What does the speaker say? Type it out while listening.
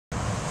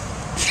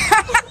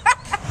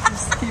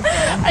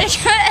Are you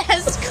trying to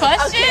ask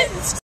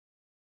questions?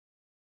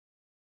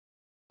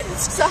 Okay.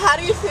 So how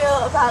do you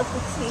feel about the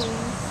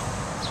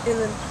teens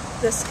in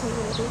this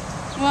community?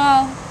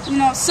 Well, you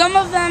know, some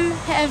of them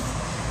have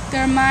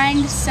their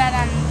mind set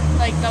on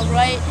like the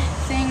right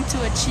thing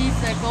to achieve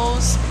their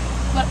goals,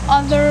 but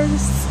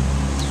others,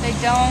 they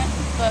don't.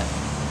 But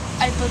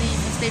I believe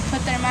if they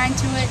put their mind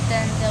to it,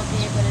 then they'll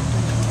be able to do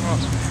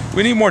it.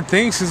 We need more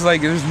things because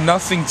like there's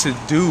nothing to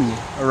do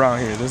around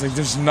here.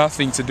 There's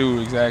nothing to do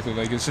exactly.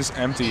 Like it's just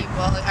empty.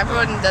 Well, like,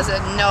 everyone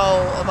doesn't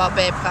know about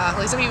Babcock.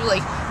 Like some people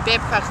like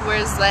Babcock,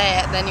 where's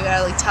that? And then you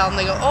gotta like tell them.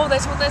 They go, oh,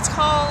 that's what that's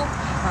called.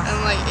 And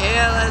I'm like,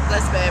 yeah,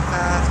 that's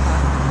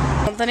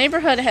Babcock. The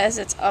neighborhood has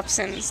its ups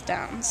and its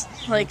downs.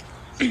 Like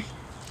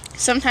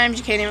sometimes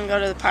you can't even go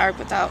to the park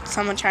without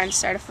someone trying to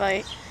start a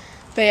fight.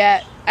 But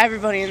yet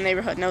everybody in the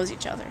neighborhood knows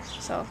each other,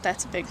 so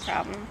that's a big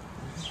problem.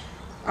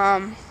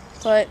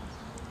 But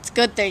it's a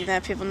good thing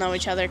that people know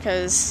each other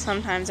because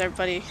sometimes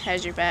everybody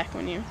has your back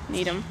when you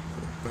need them.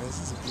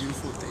 This is a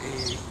beautiful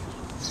day.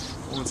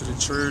 Going to the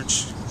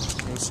church. You know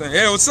what I'm saying?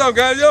 Hey, what's up,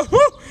 guys? Yo, woo!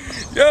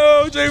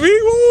 Yo, JB,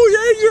 woo!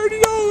 Yeah, you already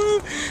know,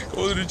 man.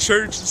 Go to the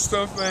church and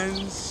stuff, man.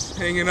 Just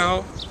hanging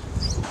out.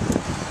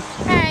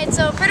 Alright,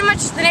 so pretty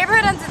much the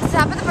neighborhood ends at the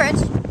top of the bridge.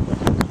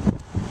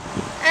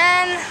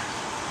 And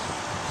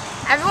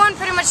everyone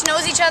pretty much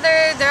knows each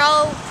other. They're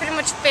all pretty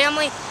much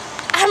family.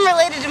 I'm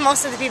related to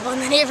most of the people in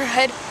the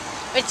neighborhood,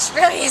 which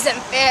really isn't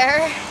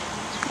fair.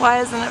 Why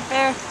isn't it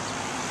fair?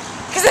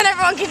 Because then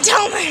everyone can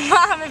tell my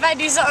mom if I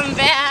do something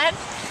bad.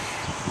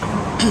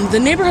 The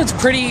neighborhood's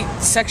pretty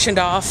sectioned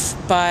off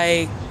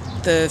by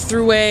the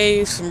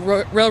thruway, some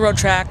railroad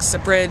tracks, a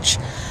bridge,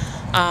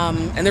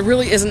 and there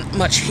really isn't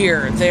much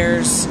here.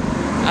 There's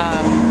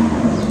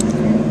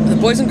the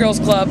Boys and Girls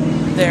Club,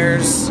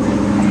 there's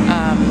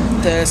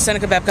the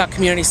Seneca Babcock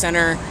Community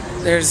Center,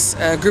 there's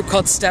a group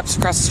called Steps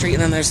across the street,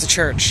 and then there's the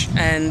church.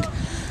 And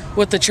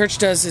what the church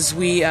does is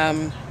we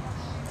have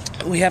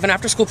an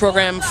after-school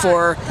program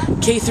for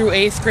K through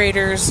 8th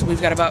graders.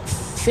 We've got about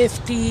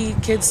 50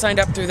 kids signed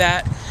up through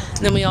that.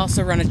 And then we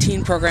also run a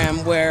teen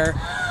program where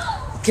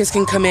kids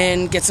can come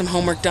in, get some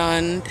homework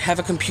done, have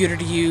a computer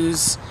to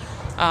use,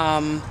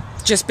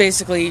 just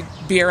basically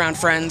be around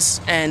friends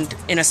and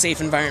in a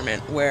safe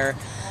environment where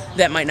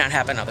that might not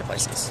happen other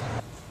places.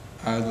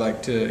 I'd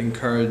like to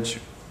encourage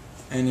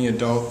any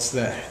adults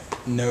that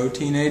know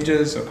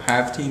teenagers or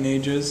have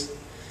teenagers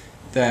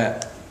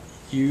that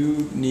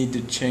you need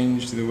to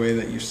change the way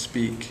that you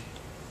speak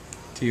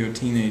to your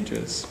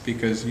teenagers,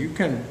 because you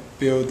can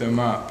build them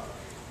up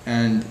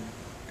and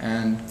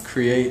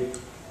create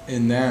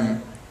in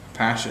them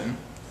passion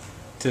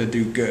to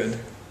do good,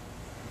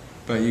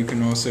 but you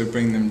can also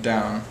bring them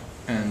down,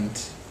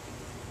 and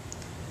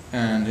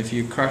if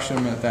you crush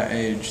them at that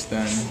age,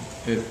 then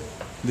it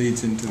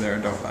leads into their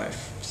adult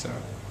life. So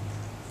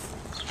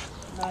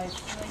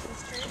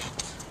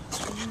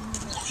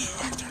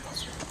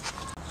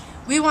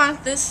we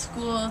want this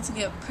school to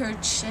get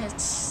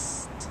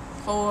purchased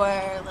for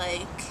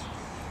like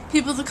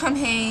people to come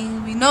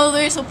hang. We know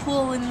there's a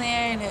pool in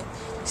there, and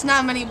there's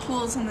not many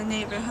pools in the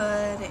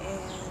neighborhood, and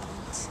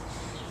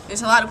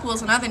there's a lot of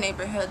pools in other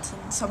neighborhoods,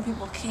 and some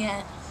people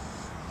can't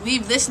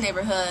leave this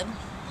neighborhood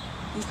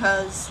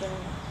because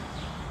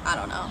I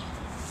don't know.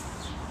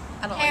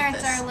 I don't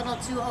Parents like this. are a little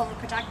too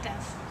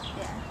overprotective.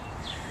 Yeah.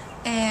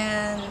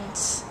 And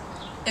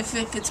if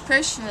it gets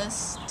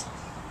purchased,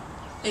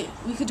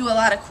 we could do a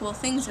lot of cool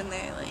things in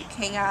there, like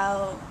hang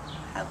out,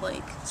 have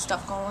like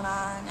stuff going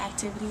on,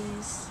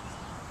 activities.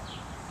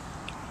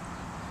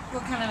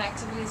 What kind of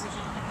activities would you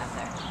want to have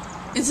there?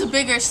 It's a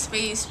bigger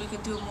space, we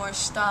could do more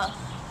stuff.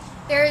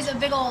 There's a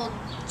big old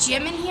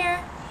gym in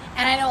here,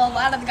 and I know a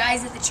lot of the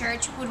guys at the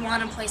church would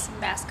want to play some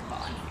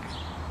basketball in here.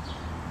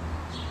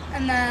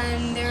 And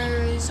then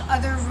there's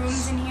other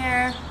rooms in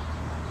here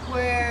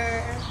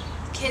where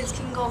kids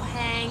can go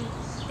hang.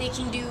 They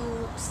can do,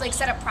 like,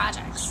 set up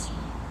projects.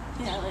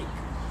 Yeah, like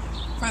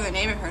for the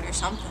neighborhood or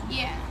something.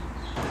 Yeah.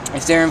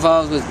 If they're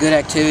involved with good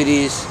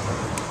activities,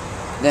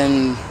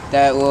 then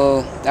that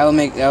will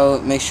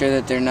make sure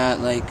that they're not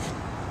like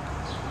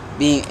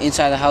being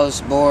inside the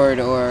house bored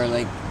or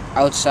like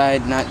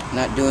outside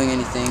not doing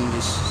anything,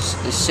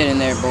 just sitting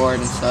there bored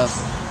and stuff.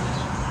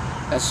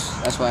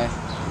 That's why.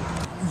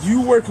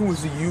 You working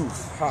with the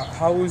youth,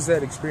 how was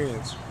that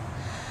experience?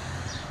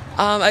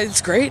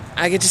 It's great.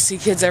 I get to see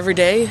kids every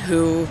day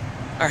who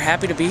are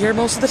happy to be here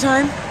most of the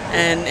time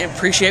and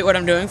appreciate what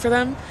I'm doing for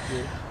them.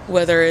 Yeah.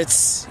 Whether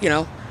it's,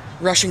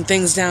 rushing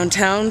things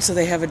downtown so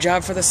they have a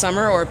job for the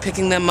summer, or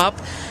picking them up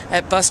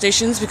at bus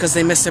stations because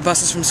they miss their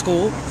buses from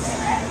school.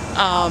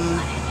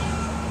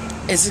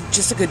 It's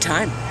just a good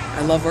time.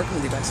 I love working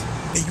with you guys.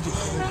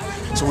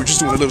 So we're just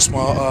doing a little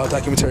small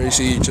documentary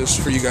just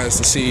for you guys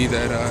to see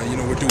that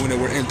we're doing it.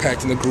 We're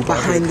impacting the group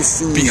behind the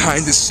scenes.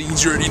 Behind the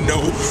scenes, you already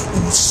know.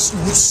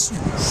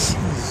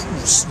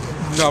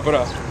 No,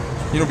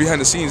 but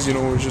behind the scenes,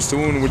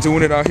 we're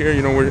doing it out here.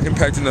 We're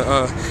impacting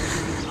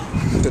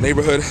the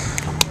neighborhood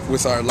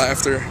with our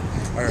laughter,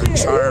 our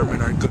charm,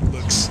 and our good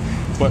looks.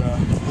 But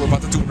We're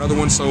about to do another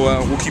one, so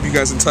we'll keep you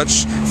guys in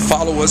touch.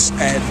 Follow us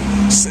at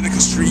Seneca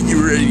Street.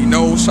 You already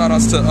know. Shout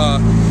outs to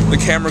the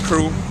camera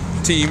crew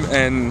team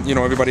and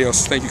everybody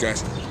else. Thank you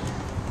guys.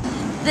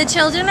 The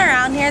children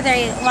around here,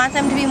 they want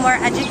them to be more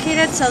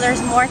educated, so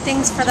there's more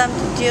things for them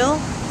to do.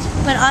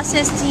 But us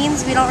as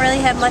teens, we don't really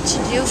have much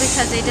to do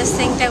because they just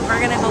think that we're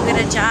going to go get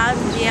a job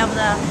and be able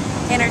to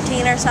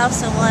entertain ourselves,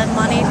 so we'll have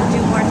money to do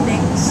more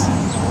things.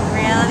 In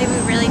reality, we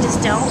really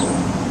just don't.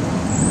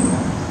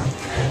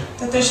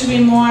 That there should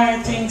be more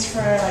things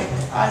for like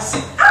us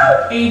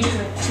age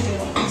group to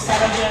do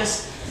instead of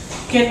just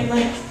getting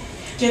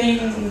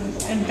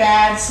in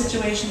bad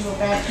situations with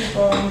bad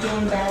people and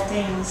doing bad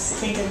things,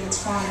 thinking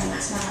it's fun and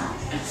it's not.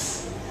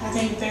 I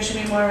think there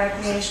should be more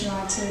recreational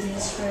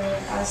activities for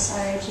us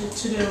our age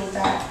to do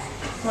that,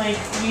 like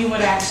we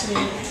would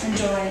actually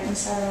enjoy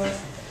instead of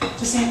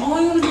just saying, "Oh,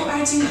 you want to do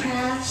arts and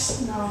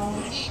crafts?"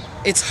 No.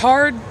 It's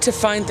hard to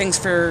find things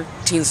for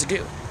teens to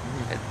do,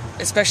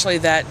 especially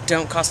that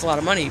don't cost a lot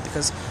of money,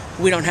 because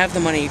we don't have the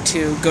money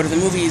to go to the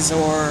movies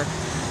or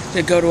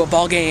to go to a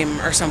ball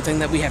game or something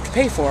that we have to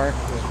pay for.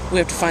 We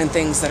have to find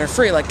things that are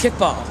free, like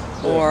kickball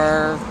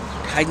or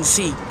hide and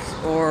seek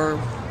or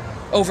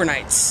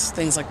overnights,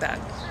 things like that.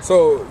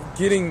 So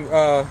getting,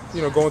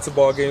 going to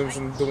ball games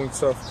and doing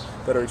stuff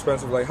that are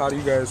expensive, like how do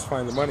you guys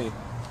find the money?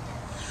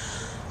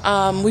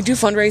 We do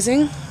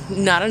fundraising,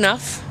 not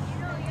enough,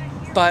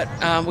 but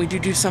we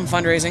do some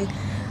fundraising.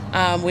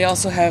 We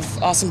also have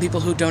awesome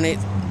people who donate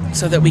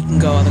so that we can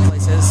go other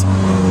places.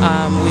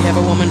 We have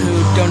a woman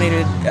who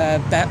donated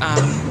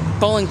a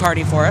bowling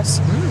party for us.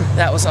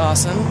 That was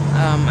awesome.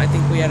 I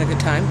think we had a good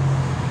time.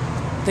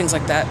 Things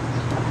like that.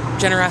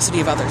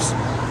 Generosity of others.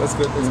 That's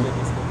good. That's good.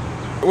 That's good.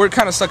 We're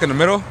kind of stuck in the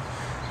middle.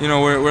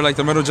 We're like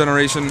the middle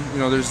generation.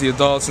 There's the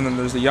adults and then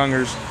there's the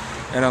youngers.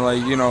 And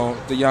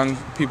the young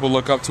people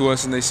look up to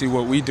us and they see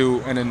what we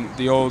do, and then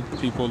the old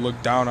people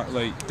look down,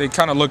 they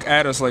kind of look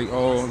at us like,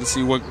 oh, to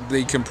see what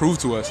they can prove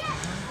to us.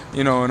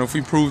 And if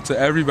we prove to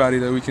everybody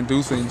that we can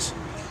do things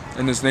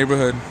in this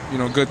neighborhood,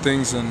 good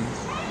things, and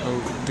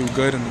do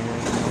good in the world.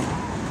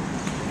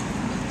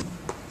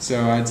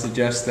 So I'd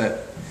suggest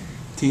that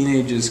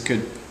teenagers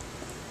could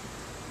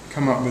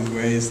come up with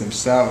ways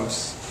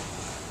themselves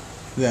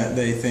that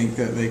they think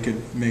that they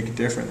could make a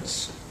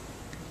difference,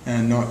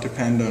 and not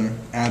depend on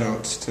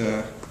adults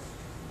to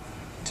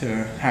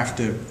have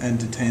to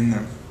entertain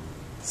them.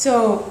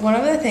 So one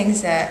of the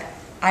things that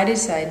I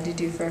decided to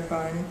do for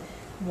fun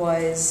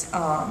was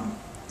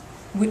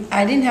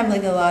I didn't have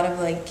a lot of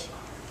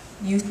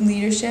youth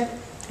leadership,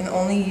 and the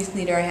only youth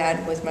leader I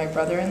had was my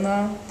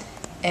brother-in-law,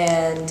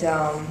 and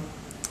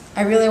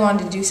I really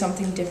wanted to do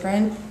something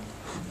different.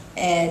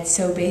 And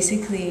so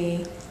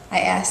basically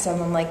I asked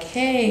him, I'm like,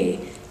 hey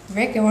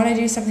Rick, I want to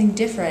do something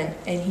different,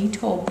 and he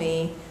told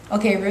me,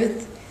 okay,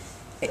 Ruth,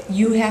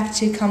 you have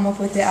to come up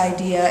with the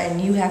idea, and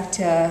you have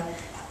to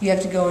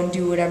go and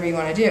do whatever you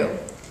want to do.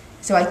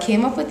 So I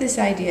came up with this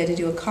idea to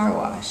do a car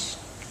wash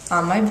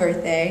on my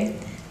birthday.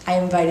 I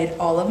invited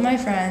all of my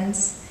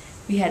friends.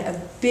 We had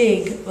a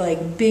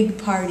big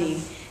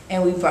party,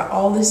 and we brought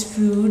all this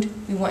food.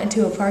 We went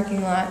into a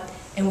parking lot,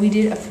 and we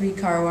did a free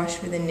car wash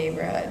for the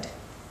neighborhood.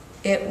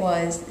 It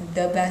was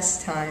the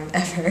best time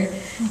ever,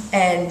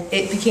 and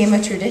it became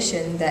a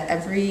tradition that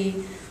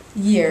every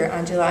year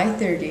on July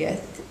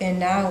 30th, and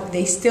now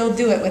they still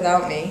do it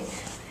without me,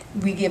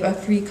 we give a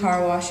free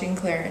car washing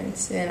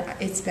clearance, and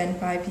it's been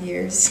 5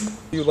 years.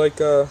 You like,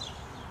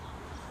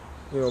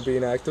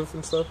 being active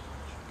and stuff?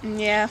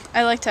 Yeah,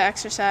 I like to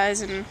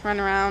exercise and run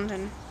around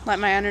and let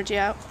my energy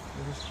out.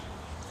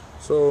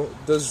 So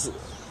does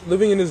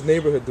living in this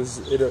neighborhood, does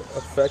it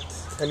affect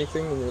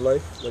anything in your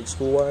life, like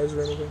school-wise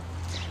or anything?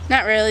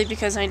 Not really,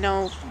 because I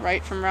know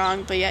right from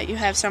wrong, but yet you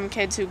have some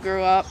kids who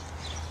grew up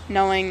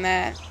knowing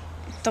that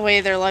the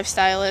way their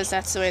lifestyle is,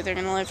 that's the way they're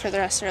going to live for the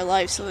rest of their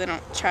life, so they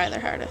don't try their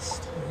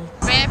hardest.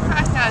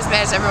 Babcock's not as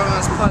bad as everyone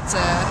was put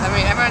to.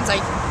 Everyone's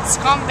like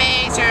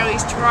scumbags or at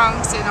least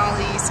drunks and all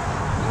these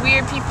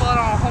weird people and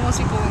all homeless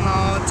people and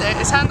all.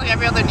 It sounds like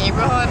every other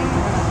neighborhood.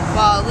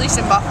 Well, at least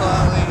in Buffalo,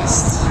 at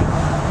least.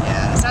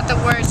 Yeah, it's not the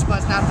worst, but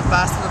it's not the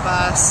best of the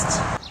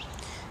best.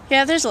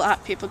 Yeah, there's a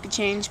lot people could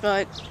change,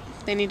 but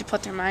they need to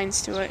put their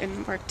minds to it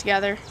and work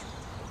together.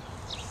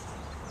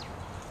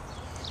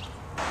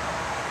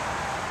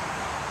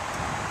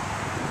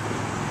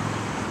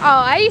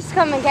 Oh, I used to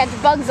come and catch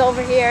bugs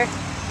over here.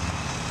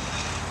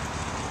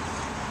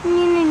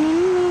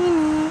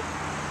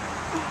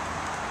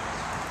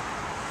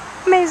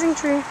 Amazing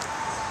tree.